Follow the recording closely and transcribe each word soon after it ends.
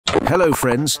Hello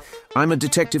friends, I'm a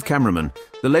detective cameraman.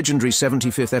 The legendary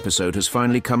 75th episode has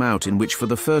finally come out, in which for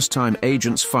the first time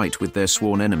agents fight with their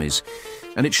sworn enemies.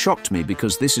 And it shocked me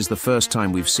because this is the first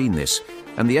time we've seen this,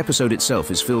 and the episode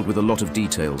itself is filled with a lot of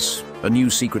details. A new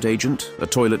secret agent, a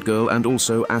toilet girl, and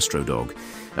also Astrodog.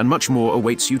 And much more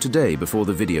awaits you today before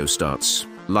the video starts.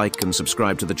 Like and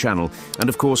subscribe to the channel, and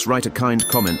of course write a kind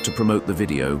comment to promote the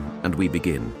video, and we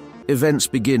begin. Events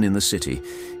begin in the city.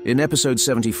 In episode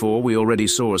 74, we already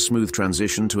saw a smooth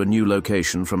transition to a new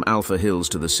location from Alpha Hills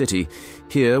to the city.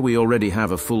 Here, we already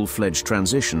have a full-fledged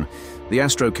transition. The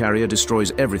Astro carrier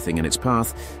destroys everything in its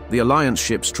path. The Alliance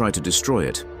ships try to destroy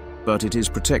it, but it is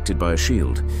protected by a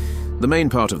shield. The main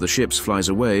part of the ships flies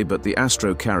away, but the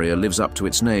Astro carrier lives up to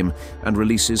its name and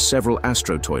releases several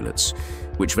Astro toilets,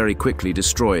 which very quickly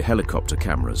destroy helicopter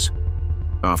cameras.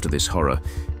 After this horror,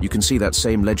 you can see that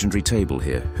same legendary table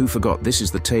here. Who forgot this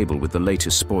is the table with the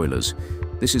latest spoilers?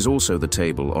 This is also the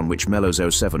table on which Mellows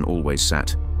 07 always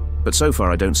sat. But so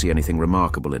far I don't see anything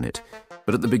remarkable in it.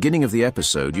 But at the beginning of the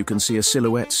episode you can see a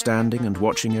silhouette standing and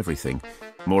watching everything.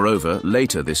 Moreover,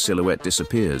 later this silhouette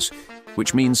disappears,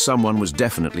 which means someone was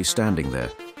definitely standing there.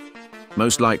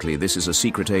 Most likely this is a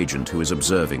secret agent who is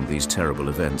observing these terrible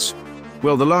events.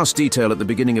 Well, the last detail at the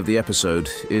beginning of the episode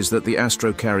is that the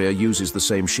Astro carrier uses the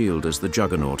same shield as the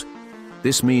Juggernaut.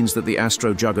 This means that the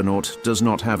Astro Juggernaut does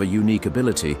not have a unique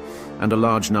ability, and a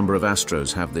large number of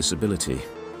Astros have this ability.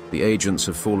 The agents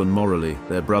have fallen morally,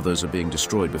 their brothers are being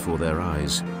destroyed before their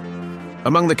eyes.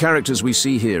 Among the characters we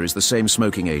see here is the same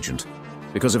smoking agent.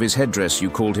 Because of his headdress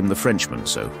you called him the Frenchman,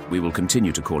 so we will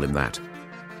continue to call him that.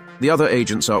 The other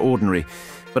agents are ordinary,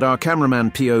 but our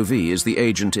cameraman POV is the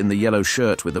agent in the yellow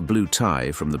shirt with a blue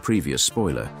tie from the previous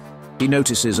spoiler. He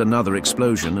notices another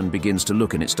explosion and begins to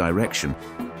look in its direction.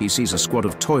 He sees a squad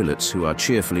of toilets who are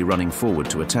cheerfully running forward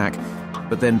to attack,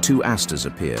 but then two Asters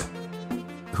appear,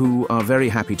 who are very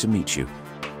happy to meet you.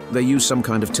 They use some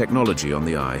kind of technology on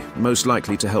the eye, most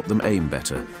likely to help them aim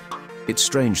better. It's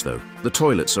strange though, the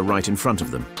toilets are right in front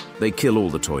of them. They kill all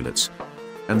the toilets,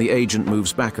 and the agent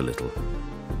moves back a little.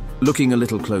 Looking a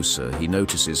little closer, he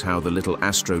notices how the little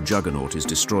Astro Juggernaut is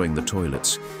destroying the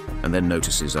toilets, and then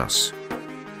notices us.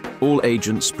 All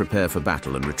agents prepare for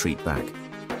battle and retreat back.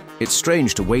 It's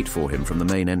strange to wait for him from the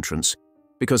main entrance,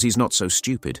 because he's not so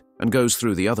stupid, and goes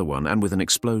through the other one and with an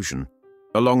explosion.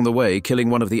 Along the way,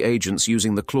 killing one of the agents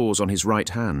using the claws on his right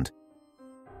hand.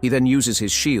 He then uses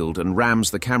his shield and rams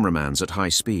the cameramans at high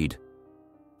speed.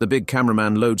 The big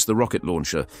cameraman loads the rocket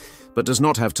launcher, but does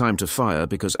not have time to fire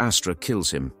because Astra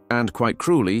kills him, and quite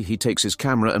cruelly, he takes his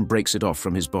camera and breaks it off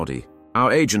from his body.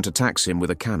 Our agent attacks him with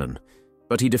a cannon,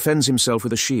 but he defends himself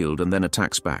with a shield and then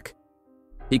attacks back.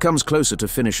 He comes closer to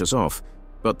finish us off,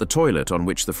 but the toilet on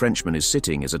which the Frenchman is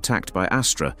sitting is attacked by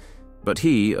Astra, but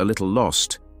he, a little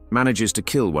lost, manages to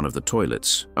kill one of the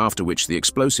toilets, after which the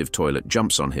explosive toilet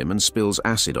jumps on him and spills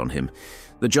acid on him.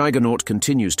 The Juggernaut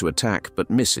continues to attack but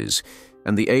misses,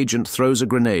 and the agent throws a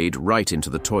grenade right into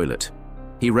the toilet.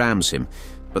 He rams him,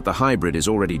 but the hybrid is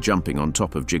already jumping on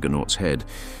top of Juggernaut's head.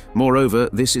 Moreover,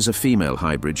 this is a female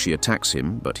hybrid. She attacks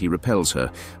him, but he repels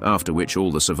her, after which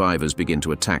all the survivors begin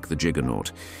to attack the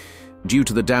Juggernaut. Due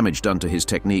to the damage done to his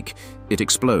technique, it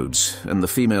explodes, and the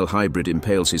female hybrid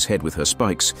impales his head with her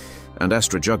spikes, and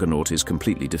Astro Juggernaut is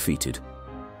completely defeated.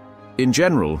 In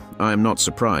general, I am not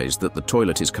surprised that the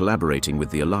toilet is collaborating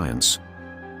with the Alliance.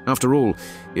 After all,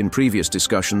 in previous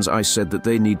discussions I said that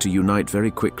they need to unite very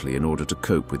quickly in order to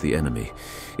cope with the enemy.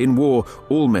 In war,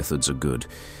 all methods are good,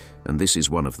 and this is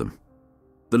one of them.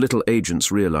 The little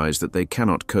agents realize that they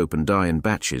cannot cope and die in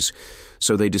batches,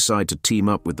 so they decide to team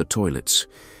up with the toilets.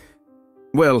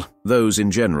 Well, those in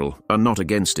general are not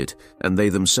against it, and they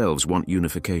themselves want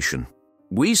unification.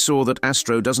 We saw that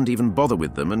Astro doesn't even bother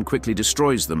with them and quickly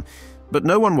destroys them, but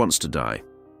no one wants to die.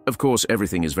 Of course,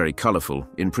 everything is very colorful.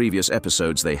 In previous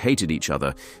episodes they hated each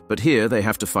other, but here they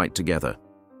have to fight together.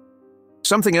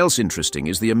 Something else interesting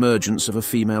is the emergence of a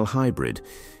female hybrid.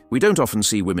 We don't often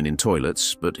see women in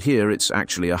toilets, but here it's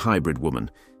actually a hybrid woman.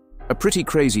 A pretty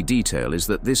crazy detail is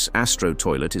that this Astro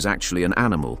toilet is actually an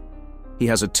animal. He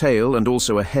has a tail and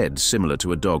also a head similar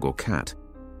to a dog or cat.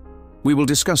 We will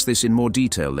discuss this in more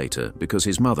detail later because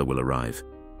his mother will arrive.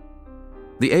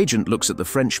 The agent looks at the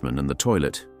Frenchman and the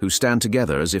toilet, who stand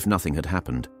together as if nothing had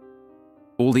happened.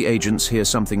 All the agents hear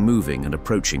something moving and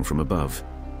approaching from above.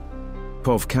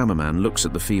 POV Cameraman looks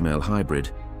at the female hybrid.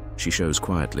 She shows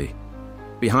quietly.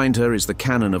 Behind her is the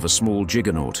cannon of a small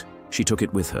Juggernaut. She took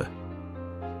it with her.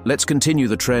 Let's continue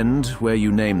the trend where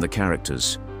you name the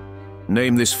characters.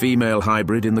 Name this female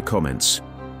hybrid in the comments.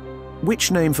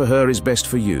 Which name for her is best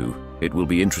for you? It will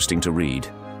be interesting to read.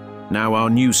 Now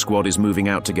our new squad is moving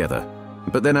out together.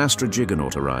 But then Astra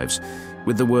Jiggernaut arrives.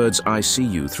 With the words, "I see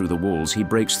you," through the walls, he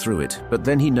breaks through it, but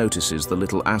then he notices the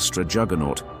little Astra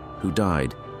Juggernaut, who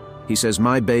died. He says,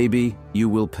 "My baby, you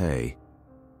will pay."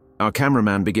 Our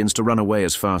cameraman begins to run away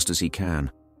as fast as he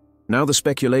can. Now the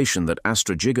speculation that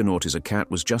Astra Jiggernaut is a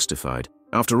cat was justified.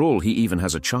 After all, he even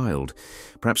has a child.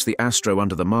 Perhaps the Astro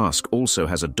under the mask also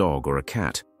has a dog or a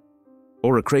cat.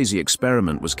 Or a crazy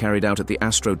experiment was carried out at the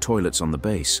Astro toilets on the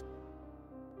base.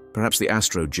 Perhaps the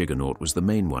Astro Jiggernaut was the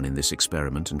main one in this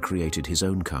experiment and created his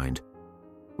own kind.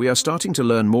 We are starting to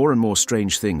learn more and more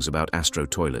strange things about Astro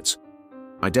toilets.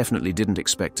 I definitely didn't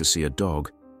expect to see a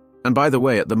dog. And by the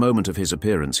way, at the moment of his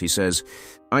appearance, he says,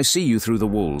 "I see you through the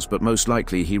walls," but most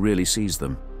likely he really sees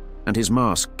them. And his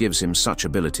mask gives him such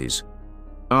abilities.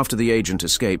 After the agent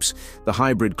escapes, the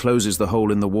hybrid closes the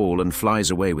hole in the wall and flies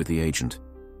away with the agent.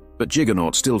 But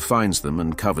Jiggernaut still finds them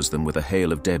and covers them with a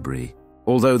hail of debris.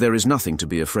 Although there is nothing to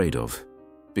be afraid of,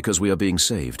 because we are being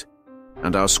saved,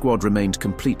 and our squad remained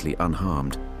completely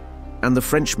unharmed, and the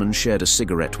Frenchman shared a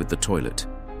cigarette with the toilet.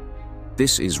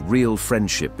 This is real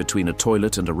friendship between a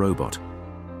toilet and a robot.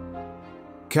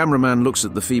 Cameraman looks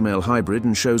at the female hybrid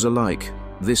and shows a like.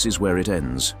 This is where it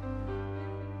ends.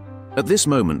 At this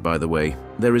moment, by the way,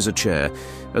 there is a chair,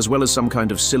 as well as some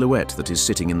kind of silhouette that is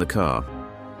sitting in the car.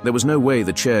 There was no way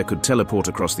the chair could teleport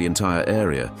across the entire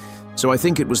area, so I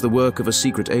think it was the work of a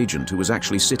secret agent who was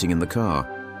actually sitting in the car.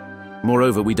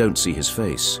 Moreover, we don't see his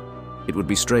face. It would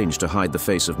be strange to hide the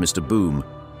face of Mr. Boom,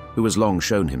 who has long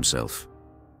shown himself.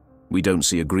 We don't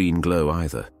see a green glow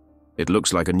either. It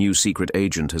looks like a new secret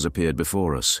agent has appeared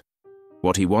before us.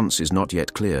 What he wants is not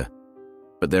yet clear,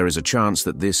 but there is a chance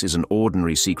that this is an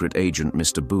ordinary secret agent,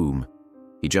 Mr. Boom.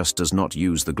 He just does not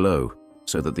use the glow,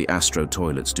 so that the Astro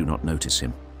toilets do not notice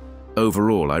him.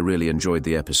 Overall, I really enjoyed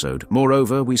the episode.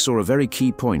 Moreover, we saw a very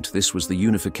key point. This was the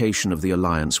unification of the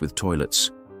Alliance with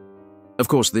toilets. Of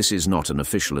course, this is not an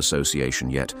official association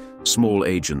yet. Small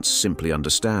agents simply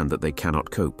understand that they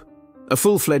cannot cope. A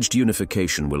full-fledged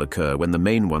unification will occur when the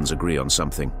main ones agree on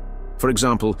something. For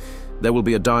example, there will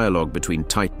be a dialogue between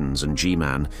Titans and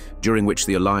G-Man, during which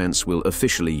the Alliance will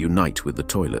officially unite with the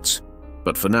toilets.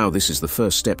 But for now, this is the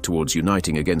first step towards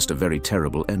uniting against a very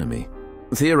terrible enemy.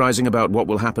 Theorizing about what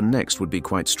will happen next would be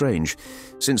quite strange,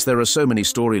 since there are so many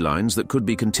storylines that could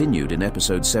be continued in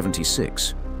episode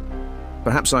 76.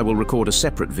 Perhaps I will record a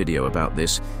separate video about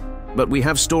this, but we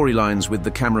have storylines with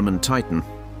the Cameraman Titan,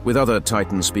 with other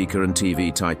Titan speaker and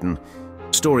TV Titan,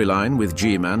 storyline with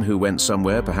G-Man who went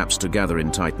somewhere perhaps to gather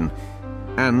in Titan,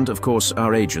 and of course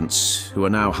our agents, who are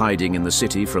now hiding in the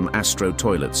city from Astro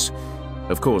toilets.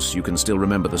 Of course, you can still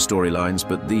remember the storylines,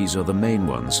 but these are the main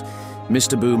ones.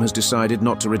 Mr. Boom has decided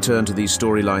not to return to these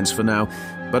storylines for now,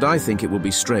 but I think it will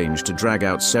be strange to drag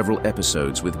out several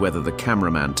episodes with whether the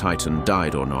Cameraman Titan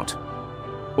died or not.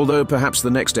 Although perhaps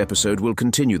the next episode will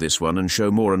continue this one and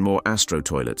show more and more Astro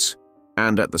toilets,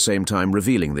 and at the same time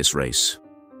revealing this race.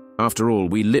 After all,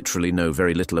 we literally know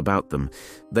very little about them.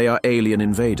 They are alien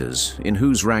invaders, in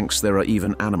whose ranks there are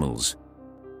even animals.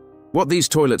 What these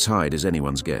toilets hide is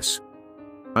anyone's guess.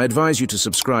 I advise you to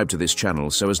subscribe to this channel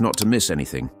so as not to miss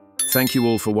anything. Thank you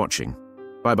all for watching.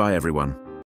 Bye-bye, everyone.